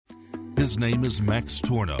His name is Max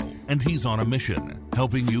Tornow, and he's on a mission,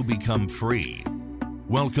 helping you become free.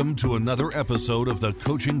 Welcome to another episode of the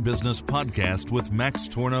Coaching Business Podcast with Max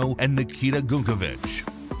Tornow and Nikita Gunkovich.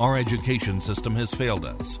 Our education system has failed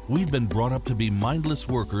us. We've been brought up to be mindless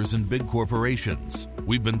workers in big corporations.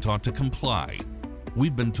 We've been taught to comply.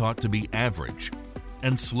 We've been taught to be average.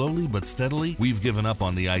 And slowly but steadily, we've given up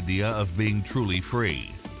on the idea of being truly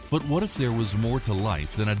free. But what if there was more to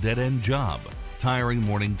life than a dead-end job, tiring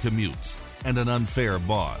morning commutes, and an unfair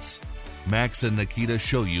boss? Max and Nikita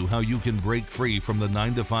show you how you can break free from the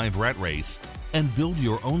 9-to-5 rat race and build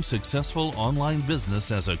your own successful online business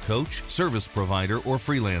as a coach, service provider, or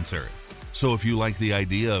freelancer. So if you like the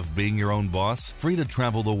idea of being your own boss, free to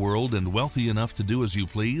travel the world, and wealthy enough to do as you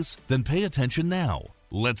please, then pay attention now.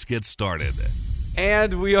 Let's get started.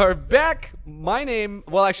 And we are back.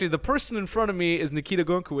 The person in front of me is Nikita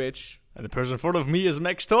Gunkovich. And the person in front of me is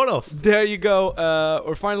Max Tornow. There you go.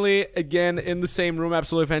 We're finally again in the same room.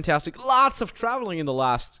 Absolutely fantastic. Lots of traveling in the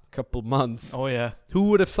last couple months. Oh, yeah. Who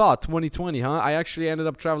would have thought? 2020, huh? I actually ended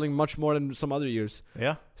up traveling much more than some other years.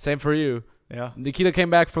 Yeah. Same for you. Yeah. Nikita came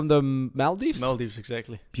back from the Maldives? Maldives,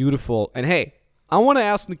 exactly. Beautiful. And hey, I want to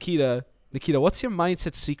ask Nikita, what's your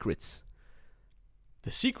mindset secrets?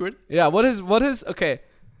 The secret? Yeah, what is, okay,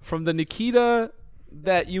 from the Nikita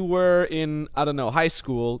that you were in, I don't know, high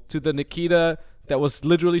school to the Nikita that was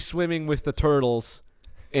literally swimming with the turtles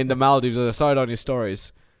in the Maldives, I saw it on your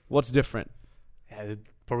stories. What's different? Yeah,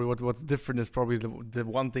 probably what's different is probably the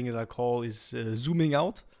one thing that I call is zooming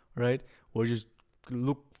out, right? Or just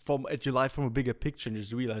look at your life from a bigger picture and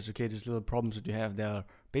just realize, okay, these little problems that you have, they are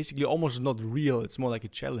basically almost not real. It's more like a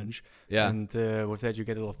challenge. Yeah. And with that, you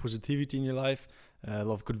get a lot of positivity in your life, a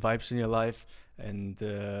lot of good vibes in your life. And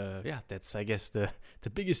that's, I guess, the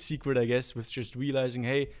biggest secret, I guess, with just realizing,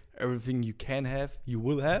 hey, everything you can have, you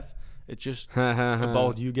will have. It's just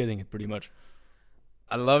about you getting it, pretty much.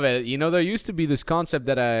 I love it. You know, there used to be this concept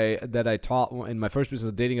that I taught in my first business,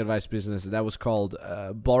 the dating advice business, that was called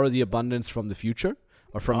borrow the abundance from the future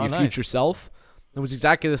or from your future self. It was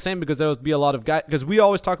exactly the same because there would be a lot of guys, because we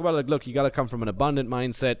always talk about, like, look, you got to come from an abundant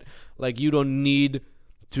mindset. Like, you don't need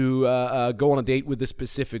to go on a date with this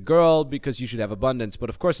specific girl because you should have abundance. But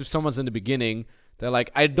of course, if someone's in the beginning, they're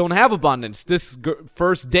like, I don't have abundance. This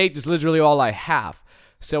first date is literally all I have.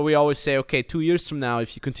 So we always say, okay, 2 years from now,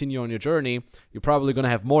 if you continue on your journey, you're probably going to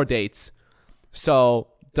have more dates. So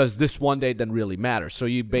does this one date then really matter? So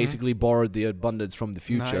you basically borrowed the abundance from the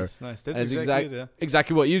future. Nice. That's exactly it, yeah.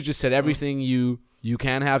 Exactly what you just said. Everything you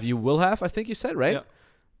can have, you will have, I think you said, right? Yeah.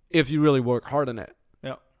 If you really work hard on it.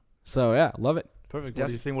 Yeah. So, yeah, love it. Perfect. What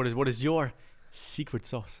do you think? What is your secret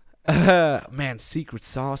sauce? Man, secret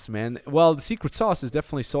sauce, man. Well, the secret sauce is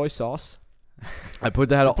definitely soy sauce. I put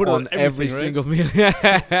that on every single meal.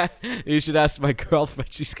 You should ask my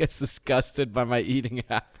girlfriend. She gets disgusted by my eating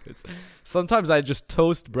habits. Sometimes I just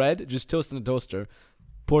toast bread, toast in a toaster,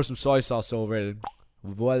 pour some soy sauce over it, and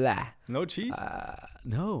voila. No cheese?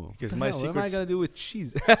 No. Because what am I going to do with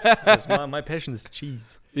cheese? my passion is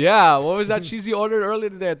cheese. Yeah, what was that cheese you ordered earlier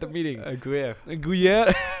today at the meeting? Gruyere.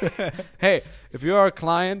 Gruyere. Hey, if you're a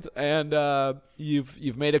client and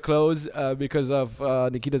you've made a close because of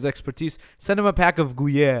Nikita's expertise, send him a pack of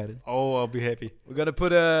Gruyere. Oh, I'll be happy. We're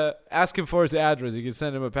gonna ask him for his address. You can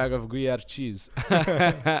send him a pack of Gruyere cheese.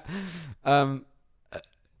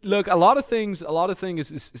 Look, a lot of things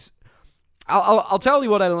is I'll tell you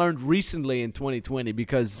what I learned recently in 2020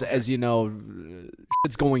 because, as you know,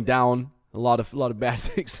 it's going down. A lot of bad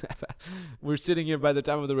things. We're sitting here by the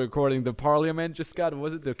time of the recording. The Parliament just got,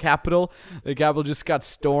 the Capitol? The Capitol just got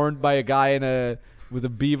stormed by a guy with a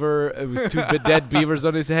beaver, with two dead beavers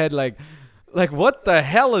on his head. Like what the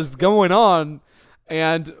hell is going on?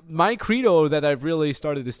 And my credo that I've really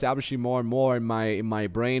started establishing more and more in my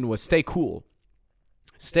brain was stay cool.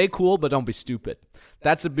 Stay cool, but don't be stupid.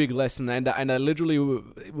 That's a big lesson. And I literally,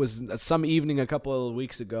 it was some evening a couple of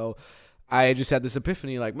weeks ago, I just had this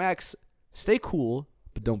epiphany, like, Max, stay cool,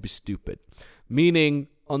 but don't be stupid. Meaning,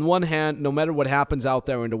 on one hand, no matter what happens out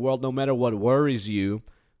there in the world, no matter what worries you,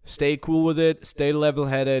 stay cool with it, stay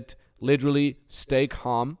level-headed, literally stay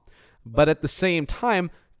calm. But at the same time,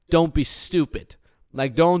 don't be stupid.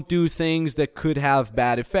 Like, don't do things that could have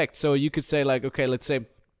bad effects. So you could say, like, okay, let's say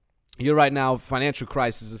you're right now, financial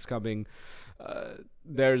crisis is coming.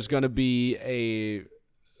 There's going to be a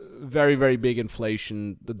very, very big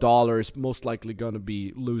inflation. The dollar is most likely going to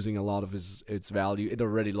be losing a lot of its value. It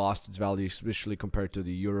already lost its value, especially compared to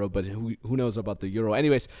the euro, but who knows about the euro?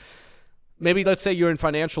 Anyways, maybe let's say you're in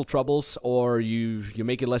financial troubles or you're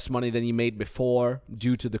making less money than you made before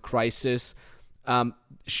due to the crisis.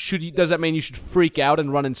 Does that mean you should freak out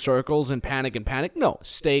and run in circles and panic? No,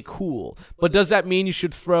 stay cool. But does that mean you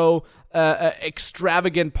should throw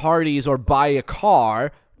extravagant parties or buy a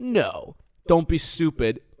car? No. Don't be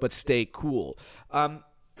stupid, but stay cool. And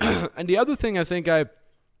the other thing I think I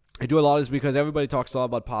do a lot is because everybody talks a lot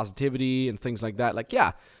about positivity and things like that. Like,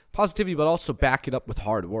 yeah, positivity, but also back it up with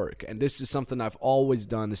hard work. And this is something I've always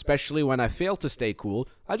done, especially when I fail to stay cool.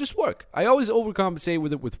 I just work. I always overcompensate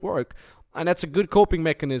with it with work. And that's a good coping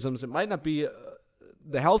mechanism. It might not be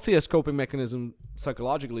the healthiest coping mechanism,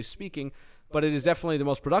 psychologically speaking, but it is definitely the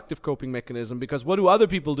most productive coping mechanism, because what do other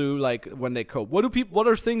people do like when they cope? What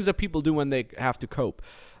are things that people do when they have to cope?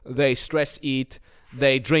 They stress eat,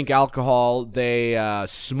 they drink alcohol, they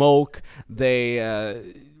smoke, they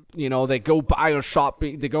go buy or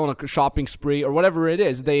shopping, they go on a shopping spree or whatever it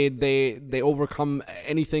is. They overcome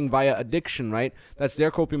anything via addiction, right? That's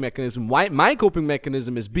their coping mechanism. My coping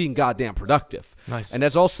mechanism is being goddamn productive. Nice. And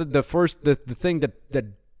that's also the thing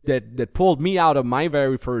that pulled me out of my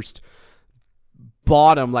very first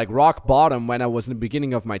bottom, like rock bottom, when I was in the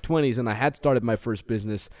beginning of my 20s and I had started my first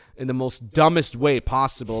business in the most dumbest way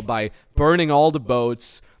possible by burning all the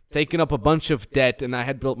boats, taking up a bunch of debt, and I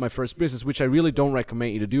had built my first business, which I really don't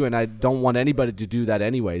recommend you to do, and I don't want anybody to do that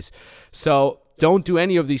anyways. So don't do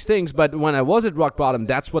any of these things. But when I was at rock bottom,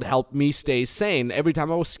 that's what helped me stay sane. Every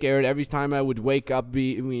time I was scared, every time I would wake up,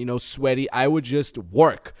 be sweaty, I would just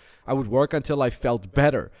work. I would work until I felt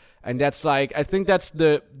better. And that's like, I think that's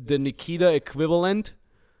the Nikita equivalent,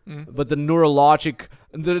 but the neurologic,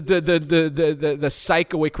 the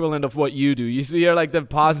psycho equivalent of what you do. You see, you're like the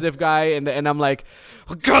positive guy, and I'm like,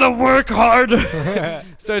 I gotta work hard.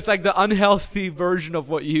 So it's like the unhealthy version of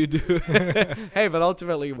what you do. Hey, but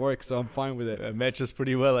ultimately it works, so I'm fine with it. It matches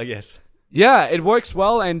pretty well, I guess. Yeah, it works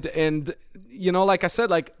well, and like I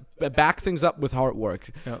said, like, back things up with hard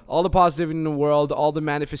work. Yeah. All the positivity in the world, all the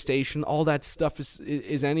manifestation, all that stuff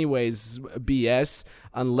is anyways BS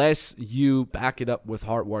unless you back it up with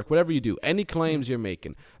hard work. Whatever you do, any claims you're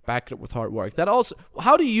making, back it up with hard work. That also,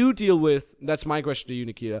 how do you deal with, that's my question to you,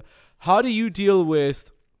 Nikita, how do you deal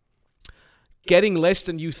with getting less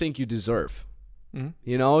than you think you deserve?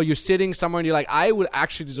 Mm-hmm. You're sitting somewhere and you're like, I would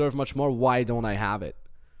actually deserve much more. Why don't I have it?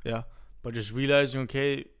 Yeah, but just realizing,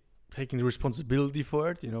 okay, taking the responsibility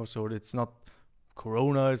for it, so it's not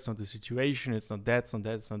Corona, it's not the situation, it's not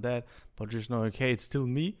that, but just know, okay, it's still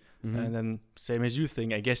me. Mm-hmm. And then same as you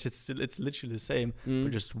think, I guess it's literally the same,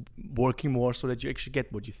 but just working more so that you actually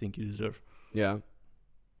get what you think you deserve. Yeah.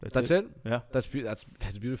 That's it? Yeah. That's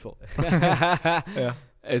beautiful. Yeah.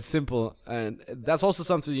 It's simple. And that's also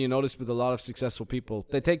something you notice with a lot of successful people.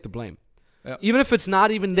 They take the blame. Yeah. Even if it's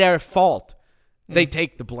not even their fault, they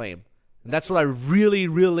take the blame. And that's what I really,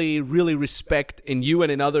 really, really respect in you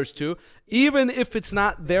and in others too. Even if it's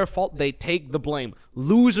not their fault, they take the blame.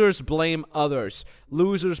 Losers blame others.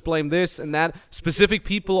 Losers blame this and that, specific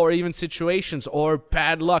people or even situations or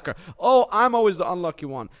bad luck. Or, I'm always the unlucky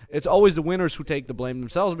one. It's always the winners who take the blame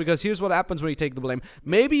themselves, because here's what happens when you take the blame.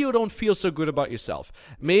 Maybe you don't feel so good about yourself.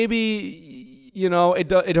 Maybe,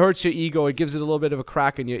 it hurts your ego. It gives it a little bit of a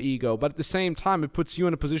crack in your ego. But at the same time, it puts you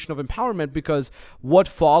in a position of empowerment, because what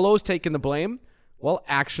follows taking the blame? Well,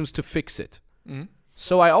 actions to fix it. Mm-hmm.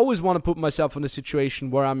 So I always want to put myself in a situation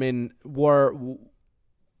where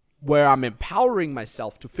where I'm empowering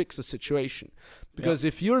myself to fix a situation. Because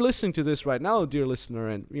if you're listening to this right now, dear listener,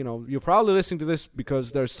 and you're probably listening to this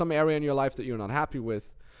because there's some area in your life that you're not happy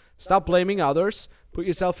with, stop blaming others. Put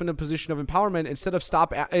yourself in a position of empowerment. Instead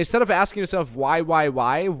of asking yourself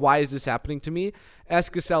why is this happening to me,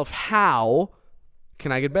 ask yourself, how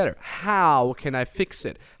can I get better? How can I fix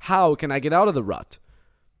it? How can I get out of the rut?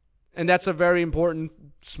 And that's a very important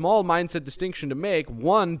small mindset distinction to make.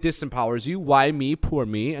 One disempowers you, why me, poor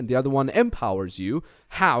me, and the other one empowers you.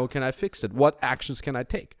 How can I fix it? What actions can I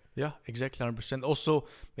take? Yeah, exactly, 100%. Also,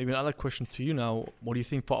 maybe another question to you now. What do you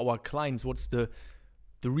think for our clients? What's the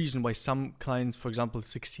reason why some clients, for example,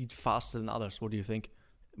 succeed faster than others? What do you think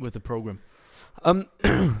with the program?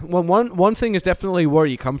 Well, one thing is definitely where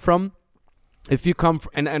you come from. If you come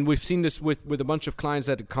and we've seen this with a bunch of clients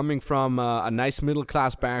that are coming from a nice middle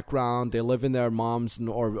class background, they live in their mom's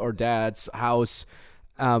or dad's house,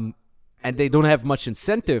 and they don't have much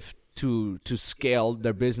incentive to scale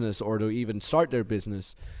their business or to even start their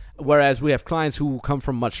business. Whereas we have clients who come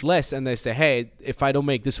from much less, and they say, hey, if I don't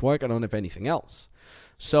make this work, I don't have anything else.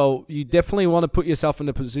 So you definitely want to put yourself in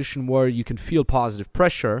a position where you can feel positive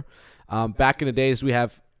pressure. Back in the days, we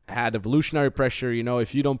have had evolutionary pressure.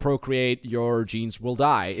 If you don't procreate, your genes will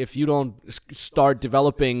die. If you don't start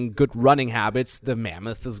developing good running habits, the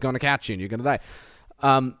mammoth is going to catch you and you're going to die.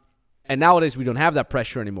 And nowadays, we don't have that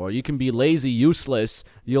pressure anymore. You can be lazy, useless.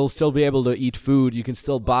 You'll still be able to eat food. You can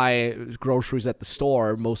still buy groceries at the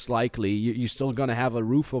store, most likely. You're still going to have a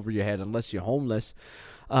roof over your head unless you're homeless.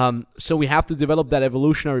 So we have to develop that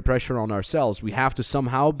evolutionary pressure on ourselves. We have to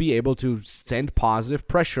somehow be able to send positive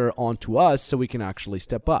pressure onto us so we can actually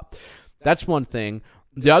step up. That's one thing.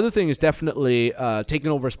 The other thing is definitely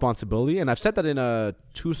taking over responsibility. And I've said that in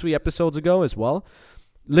 2-3 episodes ago as well.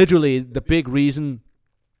 Literally, the big reason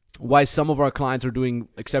why some of our clients are doing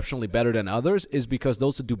exceptionally better than others is because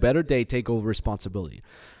those that do better, they take over responsibility.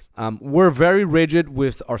 We're very rigid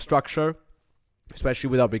with our structure,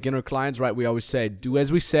 especially with our beginner clients, right? We always say, do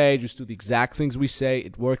as we say, just do the exact things we say.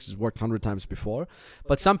 It works. It's worked 100 times before.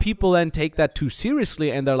 But some people then take that too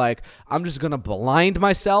seriously, and they're like, I'm just going to blind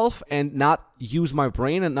myself and not use my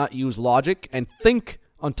brain and not use logic and think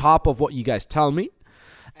on top of what you guys tell me.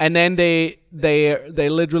 And then they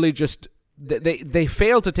literally just... They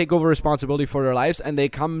fail to take over responsibility for their lives, and they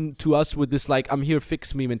come to us with this like, I'm here,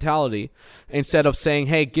 fix me mentality, instead of saying,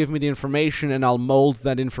 hey, give me the information and I'll mold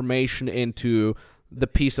that information into the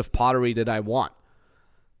piece of pottery that I want.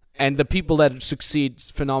 And the people that succeed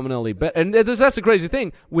phenomenally better, and that's the crazy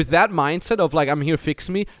thing, with that mindset of like, I'm here, fix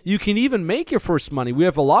me, you can even make your first money. We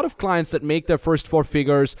have a lot of clients that make their first 4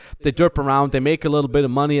 figures, they derp around, they make a little bit of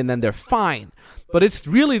money, and then they're fine. But it's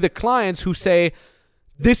really the clients who say,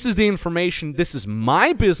 this is the information. This is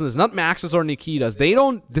my business, not Max's or Nikita's.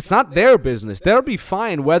 It's not their business. They'll be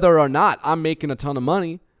fine whether or not I'm making a ton of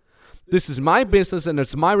money. This is my business, and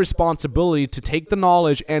it's my responsibility to take the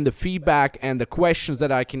knowledge and the feedback and the questions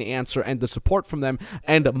that I can answer and the support from them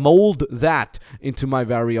and mold that into my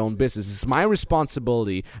very own business. It's my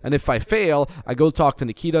responsibility. And if I fail, I go talk to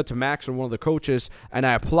Nikita, to Max, or one of the coaches, and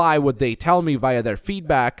I apply what they tell me via their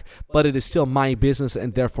feedback, but it is still my business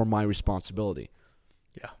and therefore my responsibility.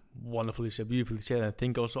 Wonderfully said, beautifully said. And I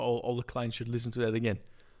think also all the clients should listen to that again.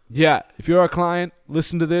 Yeah, if you're our client,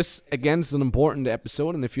 listen to this. Again, it's an important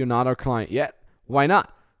episode. And if you're not our client yet, why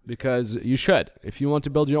not? Because you should. If you want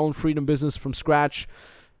to build your own freedom business from scratch,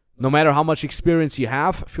 no matter how much experience you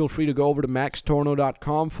have, feel free to go over to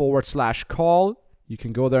maxtornow.com/call. You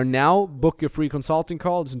can go there now, book your free consulting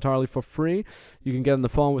call. It's entirely for free. You can get on the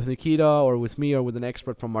phone with Nikita or with me or with an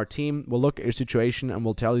expert from our team. We'll look at your situation and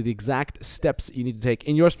we'll tell you the exact steps you need to take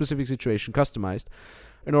in your specific situation, customized,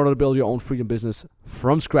 in order to build your own freedom business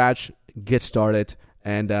from scratch, get started,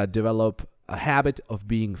 and develop a habit of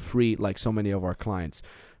being free like so many of our clients.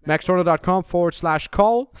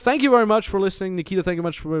 maxtornow.com/call. Thank you very much for listening. Nikita, thank you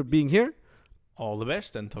much for being here. All the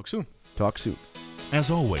best and talk soon. Talk soon. As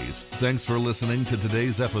always, thanks for listening to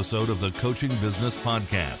today's episode of the Coaching Business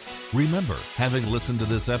Podcast. Remember, having listened to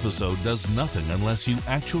this episode does nothing unless you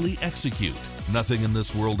actually execute. Nothing in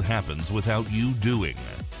this world happens without you doing.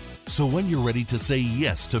 So when you're ready to say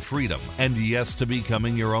yes to freedom and yes to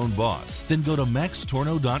becoming your own boss, then go to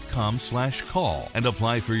maxtornow.com/call and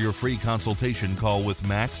apply for your free consultation call with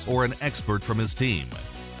Max or an expert from his team.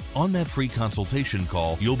 On that free consultation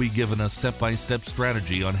call, you'll be given a step-by-step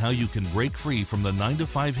strategy on how you can break free from the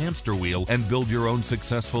 9-to-5 hamster wheel and build your own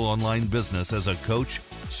successful online business as a coach,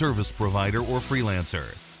 service provider, or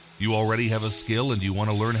freelancer. You already have a skill and you want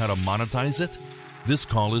to learn how to monetize it? This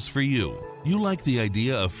call is for you. You like the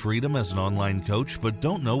idea of freedom as an online coach but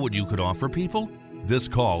don't know what you could offer people? This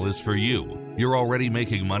call is for you. You're already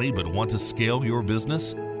making money but want to scale your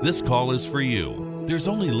business? This call is for you. There's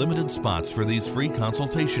only limited spots for these free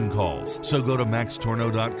consultation calls, so go to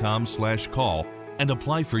maxtornow.com/call and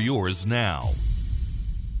apply for yours now.